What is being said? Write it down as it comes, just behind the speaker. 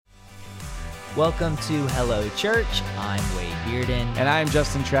Welcome to Hello Church. I'm Wade Bearden. And I'm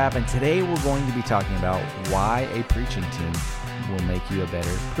Justin Trapp, and today we're going to be talking about why a preaching team will make you a better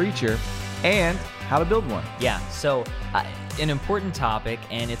preacher and how to build one. Yeah, so an important topic,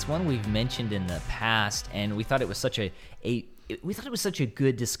 and it's one we've mentioned in the past, and we thought it was such a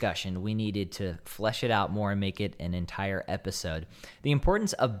good discussion. We needed to flesh it out more and make it an entire episode. The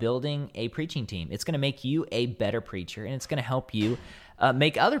importance of building a preaching team. It's going to make you a better preacher, and it's going to help you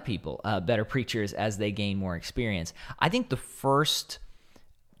make other people better preachers as they gain more experience. I think the first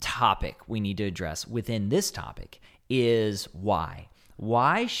topic we need to address within this topic is why.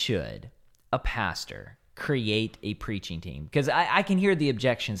 Why should a pastor create a preaching team? Because I can hear the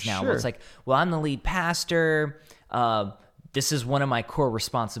objections now. Sure. It's like, well, I'm the lead pastor. This is one of my core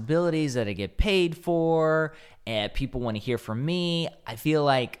responsibilities that I get paid for, and people want to hear from me. I feel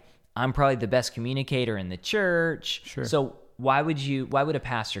like I'm probably the best communicator in the church. Sure. So why would a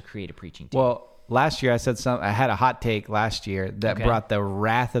pastor create a preaching team? Well, last year I had a hot take last year that brought the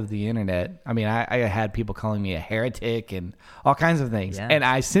wrath of the internet. I mean, I had people calling me a heretic and all kinds of things. Yeah. And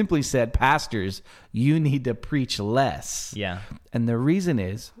I simply said, pastors, you need to preach less. Yeah. And the reason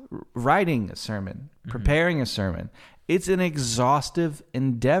is writing a sermon, preparing a sermon, it's an exhaustive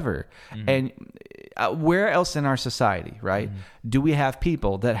endeavor. And where else in our society, right, do we have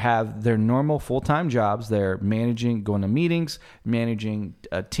people that have their normal full-time jobs? They're managing, going to meetings, managing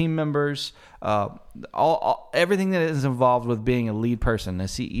team members, everything that is involved with being a lead person, a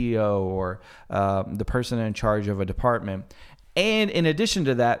CEO, or the person in charge of a department. And in addition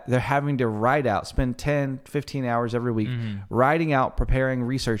to that, they're having to spend 10, 15 hours every week writing out, preparing,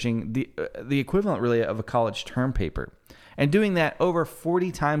 researching the equivalent really of a college term paper. And doing that over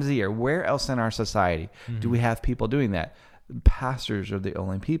 40 times a year. Where else in our society do we have people doing that? Pastors are the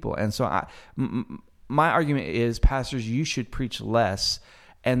only people. And so my argument is, pastors, you should preach less.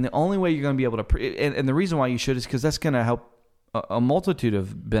 And the only way you're going to be able to and the reason why you should is because that's going to help a multitude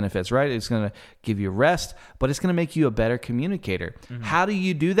of benefits, right? It's going to give you rest, but it's going to make you a better communicator. How do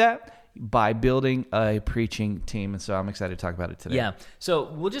you do that? By building a preaching team. And so I'm excited to talk about it today. Yeah.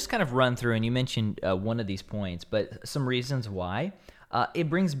 So we'll just kind of run through, and you mentioned one of these points, but some reasons why. It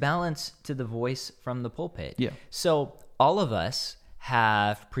brings balance to the voice from the pulpit. Yeah. So all of us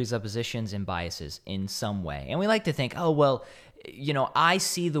have presuppositions and biases in some way. And we like to think, oh, well, I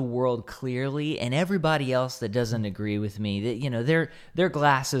see the world clearly, and everybody else that doesn't agree with me, that their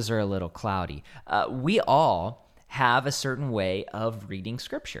glasses are a little cloudy. We all have a certain way of reading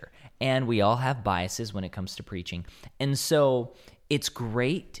Scripture, and we all have biases when it comes to preaching. And so it's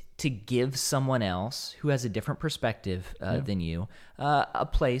great to give someone else who has a different perspective than you a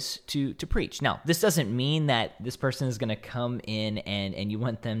place to preach. Now, this doesn't mean that this person is going to come in and you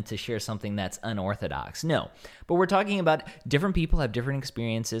want them to share something that's unorthodox. No, but we're talking about different people have different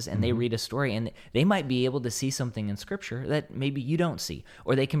experiences, and they read a story, and they might be able to see something in Scripture that maybe you don't see,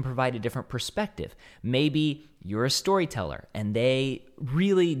 or they can provide a different perspective. Maybe you're a storyteller, and they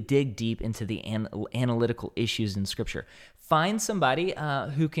really dig deep into the analytical issues in Scripture. Find somebody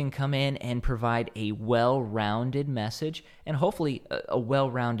who can come in and provide a well-rounded message, and hopefully a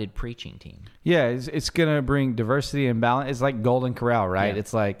well-rounded preaching team. Yeah, it's going to bring diversity and balance. It's like Golden Corral, right? Yeah.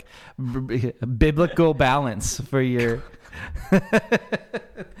 It's like biblical balance for your...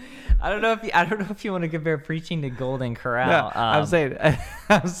 I don't know if you want to compare preaching to Golden Corral. No, I'm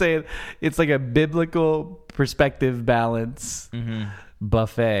saying it's like a biblical perspective balance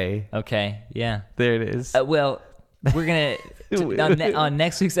buffet. Okay, yeah. There it is. Well, we're gonna on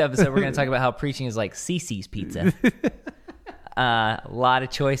next week's episode, we're gonna talk about how preaching is like Cece's Pizza. A lot of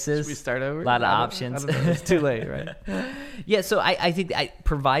choices. Should we start over? A lot of options. I don't know. It's too late, right? Yeah, so I think I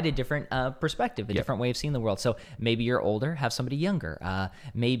provide a different perspective, a different way of seeing the world. So maybe you're older, have somebody younger.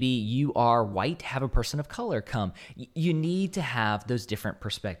 Maybe you are white, have a person of color come. You need to have those different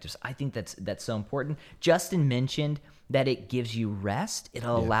perspectives. I think that's so important. Justin mentioned that it gives you rest.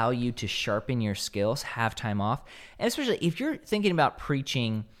 It'll allow you to sharpen your skills, have time off. And especially if you're thinking about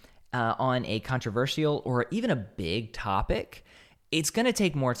preaching on a controversial or even a big topic, it's going to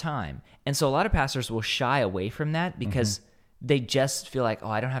take more time. And so a lot of pastors will shy away from that because they just feel like, oh,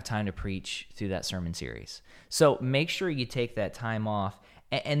 I don't have time to preach through that sermon series. So make sure you take that time off.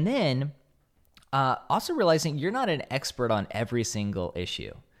 And then also realizing you're not an expert on every single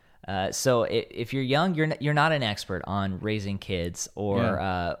issue. So if you're young, you're not an expert on raising kids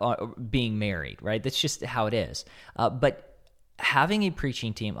or being married, right? That's just how it is. But having a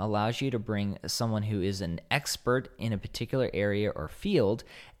preaching team allows you to bring someone who is an expert in a particular area or field,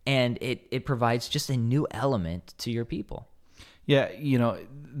 and it provides just a new element to your people. Yeah,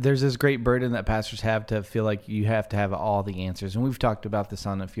 there's this great burden that pastors have to feel like you have to have all the answers. And we've talked about this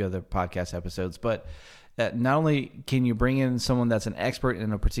on a few other podcast episodes, but not only can you bring in someone that's an expert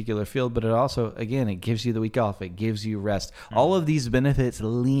in a particular field, but it also, again, it gives you the week off. It gives you rest. Mm-hmm. All of these benefits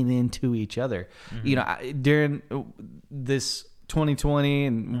lean into each other. Mm-hmm. During this 2020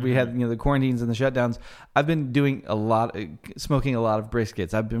 and we had the quarantines and the shutdowns, I've been doing smoking a lot of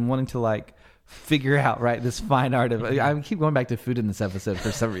briskets. I've been wanting to figure out this fine art of. I keep going back to food in this episode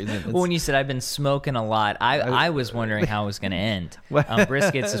for some reason. Well, when you said I've been smoking a lot, I was wondering how it was going to end.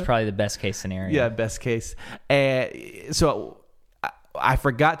 Briskets is probably the best case scenario. Yeah, best case. So I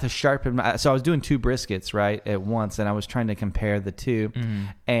forgot to sharpen my. So I was doing 2 briskets at once, and I was trying to compare the 2,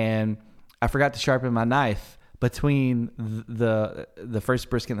 and I forgot to sharpen my knife between the first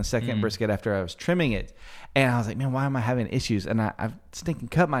brisket and the second brisket after I was trimming it. And I was like, man, why am I having issues? And I stinking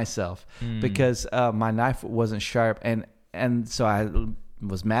cut myself because my knife wasn't sharp. And so I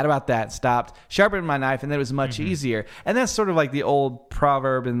was mad about that, stopped, sharpened my knife, and then it was much easier. And that's sort of like the old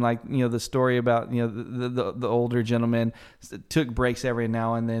proverb and the story about, the older gentleman took breaks every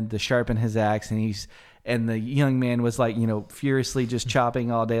now and then to sharpen his axe, and the young man was furiously just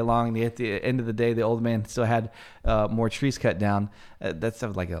chopping all day long. And at the end of the day, the old man still had more trees cut down. That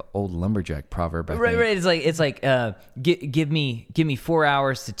sounds like an old lumberjack proverb. I think. Right. It's like give me 4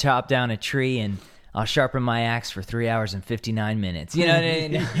 hours to chop down a tree, and I'll sharpen my axe for 3 hours and 59 minutes. You know what I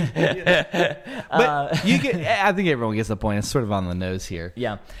mean? But I think everyone gets the point. It's sort of on the nose here.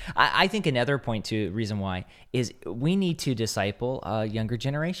 Yeah. I think another point too, reason why, is we need to disciple younger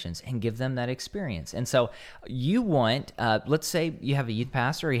generations and give them that experience. And so you want, let's say you have a youth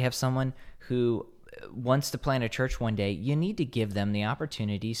pastor or you have someone who wants to plant a church one day, you need to give them the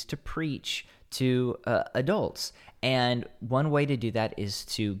opportunities to preach to adults. And one way to do that is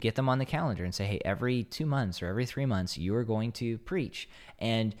to get them on the calendar and say, hey, every 2 months or every 3 months, you are going to preach,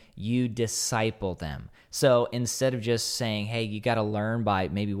 and you disciple them. So instead of just saying, hey, you got to learn by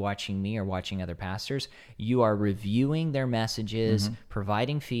maybe watching me or watching other pastors, you are reviewing their messages,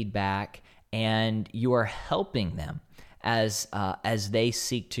 providing feedback, and you are helping them as they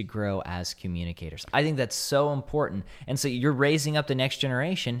seek to grow as communicators. I think that's so important. And so you're raising up the next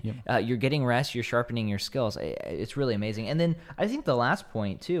generation. Yep. You're getting rest. You're sharpening your skills. It's really amazing. And then I think the last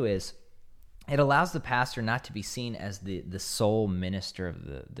point too is it allows the pastor not to be seen as the sole minister of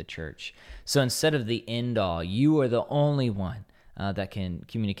the church. So instead of the end all, you are the only one that can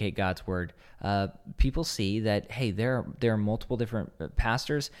communicate God's word. People see that, hey, there are multiple different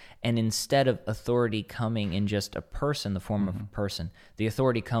pastors, and instead of authority coming in just a person, the form of a person, the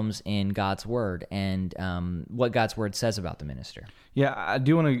authority comes in God's word and what God's word says about the minister. Yeah, I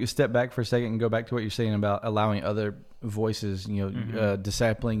do want to step back for a second and go back to what you're saying about allowing other voices,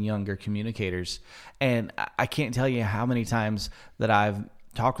 discipling younger communicators. And I can't tell you how many times that I've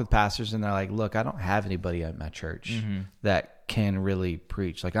talked with pastors and they're like, look, I don't have anybody at my church that can really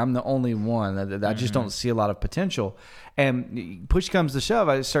preach. I'm the only one that I just don't see a lot of potential. And push comes to shove,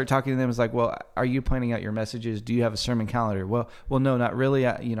 I start talking to them. It's like, well, are you planning out your messages? Do you have a sermon calendar? Well, no, not really.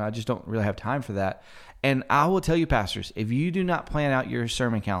 I just don't really have time for that. And I will tell you, pastors, if you do not plan out your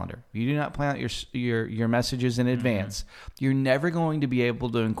sermon calendar, if you do not plan out your messages in advance, you're never going to be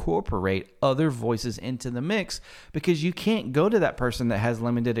able to incorporate other voices into the mix, because you can't go to that person that has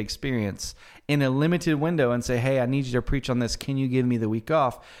limited experience in a limited window and say, hey, I need you to preach on this. Can you give me the week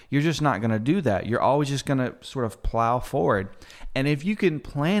off? You're just not going to do that. You're always just going to sort of plow forward. And if you can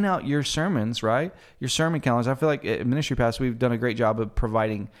plan out your sermons, right, your sermon calendars, I feel like at Ministry Pass, we've done a great job of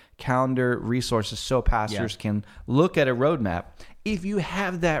providing calendar resources so pastors can look at a roadmap. If you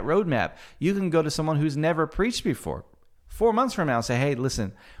have that roadmap, you can go to someone who's never preached before 4 months from now and say, hey,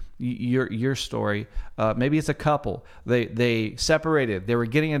 listen, your story, maybe it's a couple, they separated, they were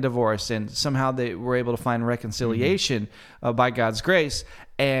getting a divorce, and somehow they were able to find reconciliation by God's grace,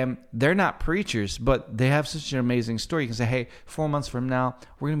 and they're not preachers, but they have such an amazing story. You can say, hey, 4 months from now,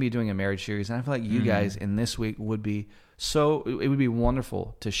 we're going to be doing a marriage series, and I feel like you guys in this week would be it would be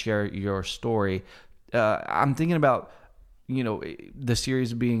wonderful to share your story. I'm thinking about the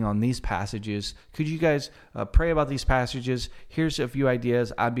series being on these passages. Could you guys pray about these passages? Here's a few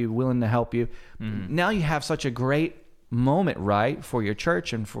ideas. I'd be willing to help you. Now you have such a great moment, right, for your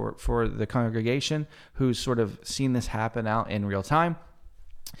church and for the congregation who's sort of seen this happen out in real time.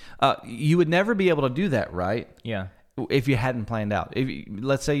 You would never be able to do that, right? Yeah. If you hadn't planned out.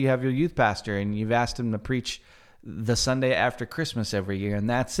 Let's say you have your youth pastor and you've asked him to preach the Sunday after Christmas every year, and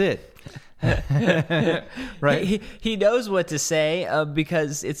that's it. Right? He knows what to say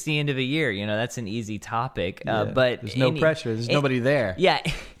because it's the end of a year. That's an easy topic. But there's no pressure. There's nobody there. Yeah.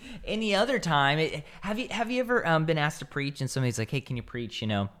 Any other time, have you ever been asked to preach and somebody's like, "Hey, can you preach?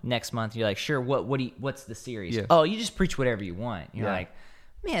 Next month?" You're like, "Sure." What's the series? Yeah. Oh, you just preach whatever you want. You're Yeah. like,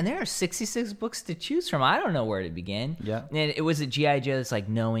 man, there are 66 books to choose from. I don't know where to begin. Yeah. And it was a G.I. Joe. It's like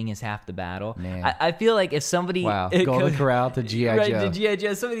knowing is half the battle. Man. I feel like if somebody Wow. Golden Corral to G.I. right, Joe. to G.I.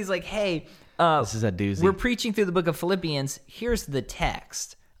 Joe, somebody's like, "Hey, This is a doozy. we're preaching through the book of Philippians. Here's the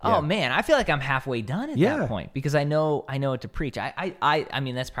text." Yeah. Oh man, I feel like I'm halfway done at Yeah. that point because I know what to preach. I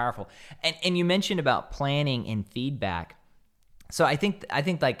mean that's powerful. And you mentioned about planning and feedback. So I think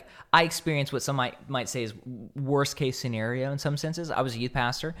like I experienced what some might say is worst case scenario in some senses. I was a youth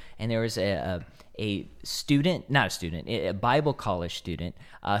pastor, and there was a Bible college student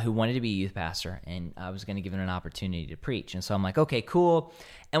who wanted to be a youth pastor, and I was going to give him an opportunity to preach. And so I'm like, okay, cool.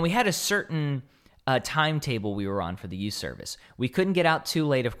 And we had a certain timetable we were on for the youth service. We couldn't get out too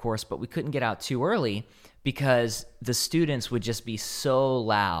late, of course, but we couldn't get out too early because the students would just be so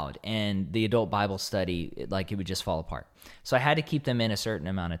loud, and the adult Bible study, like, it would just fall apart. So I had to keep them in a certain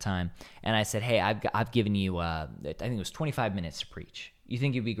amount of time. And I said, "Hey, I've given you, I think it was 25 minutes to preach. You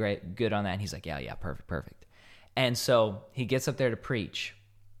think you'd be good on that?" And he's like, yeah, perfect. And so he gets up there to preach,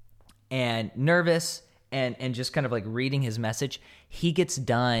 and nervous and just kind of like reading his message, he gets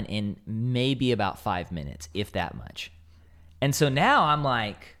done in maybe about 5 minutes, if that much. And so now I'm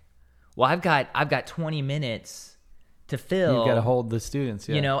like, well, I've got 20 minutes to fill. You've got to hold the students,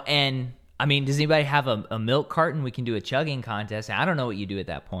 yeah. And I mean, does anybody have a milk carton? We can do a chugging contest. I don't know what you do at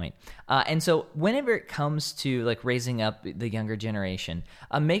that point. And so whenever it comes to like raising up the younger generation,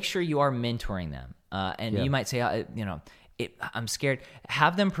 make sure you are mentoring them. And Yeah. you might say, I'm scared.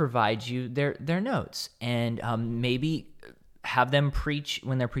 Have them provide you their notes, and maybe have them preach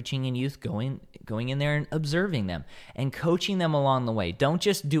when they're preaching in youth, going in there and observing them and coaching them along the way. Don't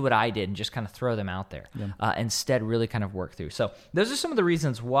just do what I did and just kind of throw them out there. Instead, really kind of work through. So those are some of the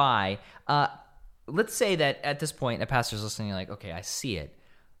reasons why. Let's say that at this point, a pastor's listening, you're like, okay, I see it,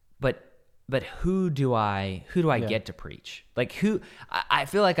 but who do I get to preach? Like who? I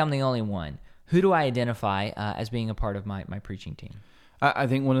feel like I'm the only one. Who do I identify as being a part of my preaching team? I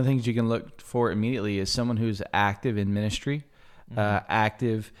think one of the things you can look for immediately is someone who's active in ministry,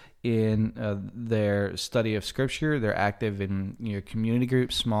 active in their study of Scripture. They're active in community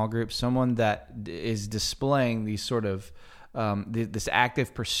groups, small groups. Someone that is displaying these sort of this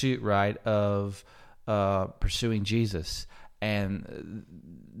active pursuit, right, of pursuing Jesus. And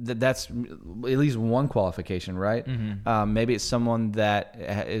that's at least one qualification, right? Mm-hmm. Maybe it's someone that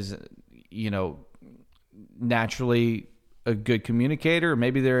is, naturally a good communicator.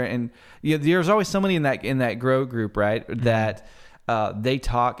 Maybe they're in. There's always somebody in that grow group, right? Mm-hmm. That they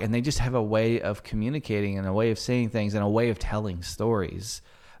talk and they just have a way of communicating and a way of saying things and a way of telling stories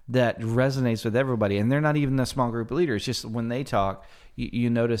that resonates with everybody. And they're not even a small group leader. It's just when they talk, you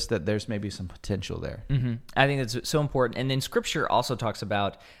notice that there's maybe some potential there. Mm-hmm. I think that's so important. And then Scripture also talks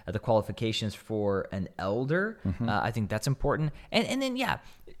about the qualifications for an elder. Mm-hmm. I think that's important. And then,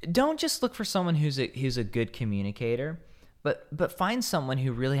 don't just look for someone who's a good communicator, but find someone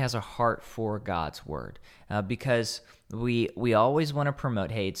who really has a heart for God's word. Because we always want to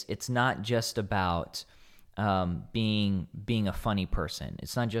promote, hey, it's not just about being a funny person.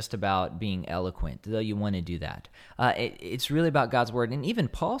 It's not just about being eloquent, though you want to do that. It's really about God's word. And even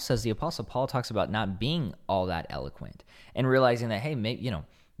Paul says, the Apostle Paul talks about not being all that eloquent and realizing that, hey,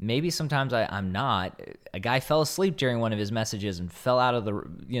 maybe sometimes I'm not. A guy fell asleep during one of his messages and fell out of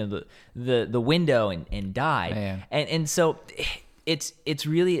the window and died. Man. And so it's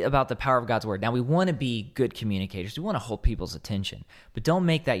really about the power of God's word. Now, we want to be good communicators. We want to hold people's attention, but don't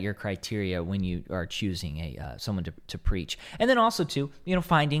make that your criteria when you are choosing someone to preach. And then also too,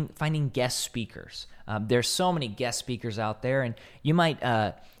 finding guest speakers. There's so many guest speakers out there, and you might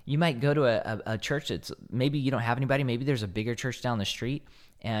go to a church that's maybe you don't have anybody. Maybe there's a bigger church down the street.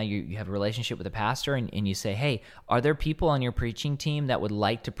 You have a relationship with a pastor, and you say, hey, are there people on your preaching team that would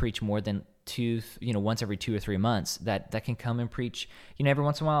like to preach more than once every 2 or 3 months that can come and preach, every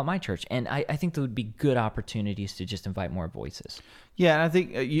once in a while at my church? And I think there would be good opportunities to just invite more voices. Yeah, and I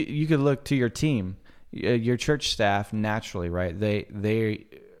think you could look to your team, your church staff naturally, right? They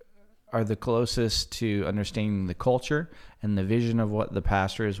are the closest to understanding the culture and the vision of what the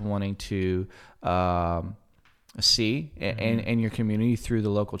pastor is wanting to see in your community through the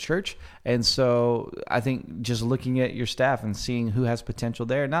local church. And so I think just looking at your staff and seeing who has potential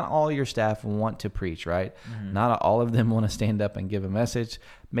there, not all your staff want to preach, right? Mm-hmm. Not all of them want to stand up and give a message.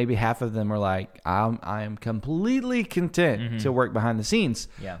 Maybe half of them are like, I am completely content to work behind the scenes.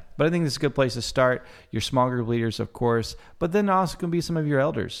 Yeah. But I think it's a good place to start. Your small group leaders, of course, but then also can be some of your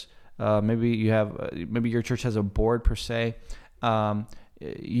elders. Maybe your church has a board per se.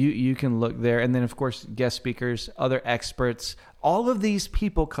 you can look there. And then, of course, guest speakers, other experts, all of these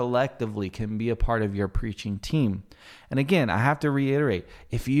people collectively can be a part of your preaching team. And again, I have to reiterate,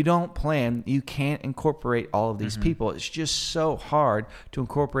 if you don't plan, you can't incorporate all of these people. It's just so hard to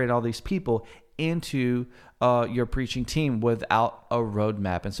incorporate all these people into your preaching team without a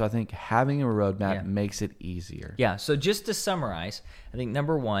roadmap. And so I think having a roadmap makes it easier. Yeah. So just to summarize, I think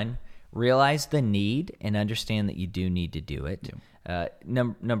number one, realize the need and understand that you do need to do it.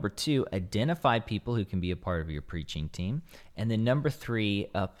 Number two, identify people who can be a part of your preaching team. And then number three,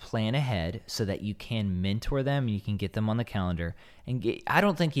 plan ahead so that you can mentor them. You can get them on the calendar. And I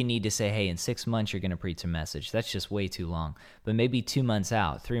don't think you need to say, hey, in 6 months, you're going to preach a message. That's just way too long. But maybe 2 months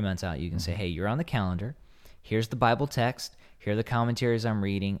out, 3 months out, you can say, hey, you're on the calendar. Here's the Bible text. Here are the commentaries I'm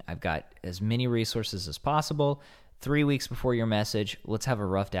reading. I've got as many resources as possible. 3 weeks before your message, let's have a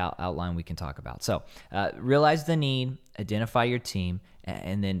roughed out outline we can talk about. So realize the need, identify your team,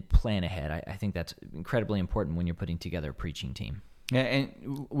 and then plan ahead. I think that's incredibly important when you're putting together a preaching team. Yeah,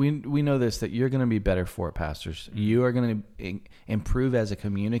 and we know this, that you're going to be better for it, pastors. You are going to improve as a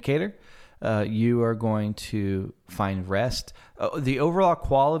communicator. You are going to find rest. The overall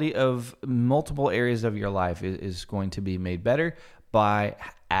quality of multiple areas of your life is going to be made better by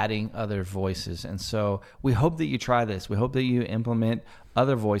adding other voices. And so we hope that you try this. We hope that you implement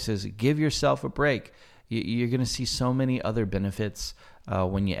other voices. Give yourself a break. You're going to see so many other benefits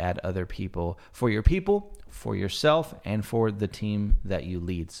when you add other people, for yourself, and for the team that you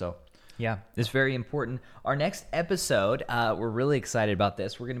lead. So yeah, it's very important. Our next episode, we're really excited about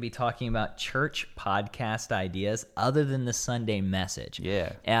this. We're going to be talking about church podcast ideas other than the Sunday message.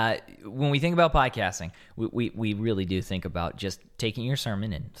 Yeah. When we think about podcasting, we really do think about just taking your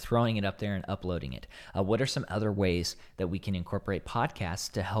sermon and throwing it up there and uploading it. What are some other ways that we can incorporate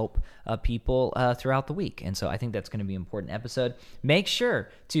podcasts to help people throughout the week? And so I think that's going to be an important episode. Make sure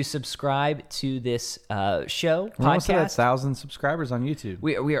to subscribe to this show. We're almost at 1,000 subscribers on YouTube.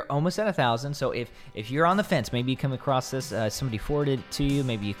 We are almost at 1,000. So if you're on the fence, maybe you come across this, somebody forwarded it to you,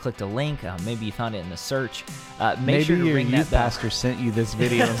 maybe you clicked a link, maybe you found it in the search. Make sure to your ring youth that bell. pastor sent you this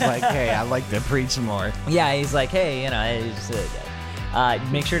video and was like, hey, I'd like to preach more. Yeah, he's like, hey,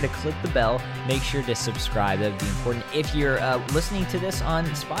 make sure to click the bell. Make sure to subscribe. That would be important. If you're listening to this on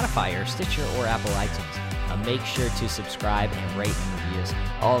Spotify or Stitcher or Apple iTunes, make sure to subscribe and rate and reviews.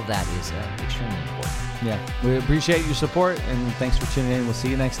 All of that is extremely important. Yeah, we appreciate your support, and thanks for tuning in. We'll see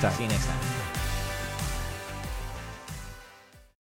you next time. See you next time.